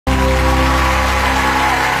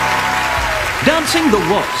Dancing the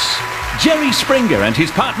Waltz, Jerry Springer and his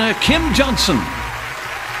partner Kim Johnson.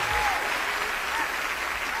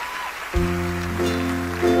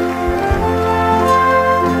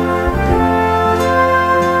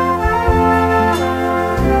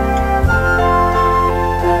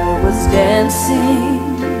 I was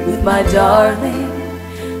dancing with my darling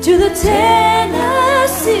to the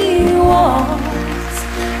Tennessee waltz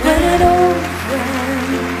when an old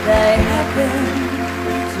friend I happened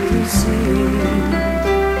to see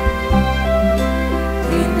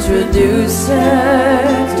introduced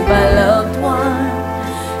her to my loved one,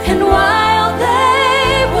 and while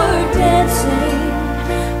they were dancing,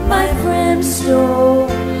 my friend stole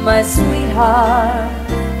my sweetheart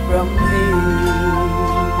from me.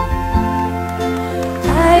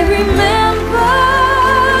 I remember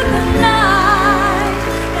the night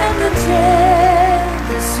and the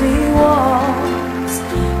Tennessee waltz.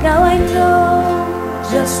 Now I know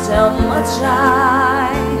just how much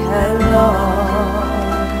I had lost.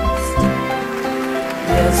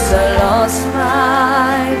 Yes, I lost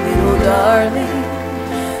my little darling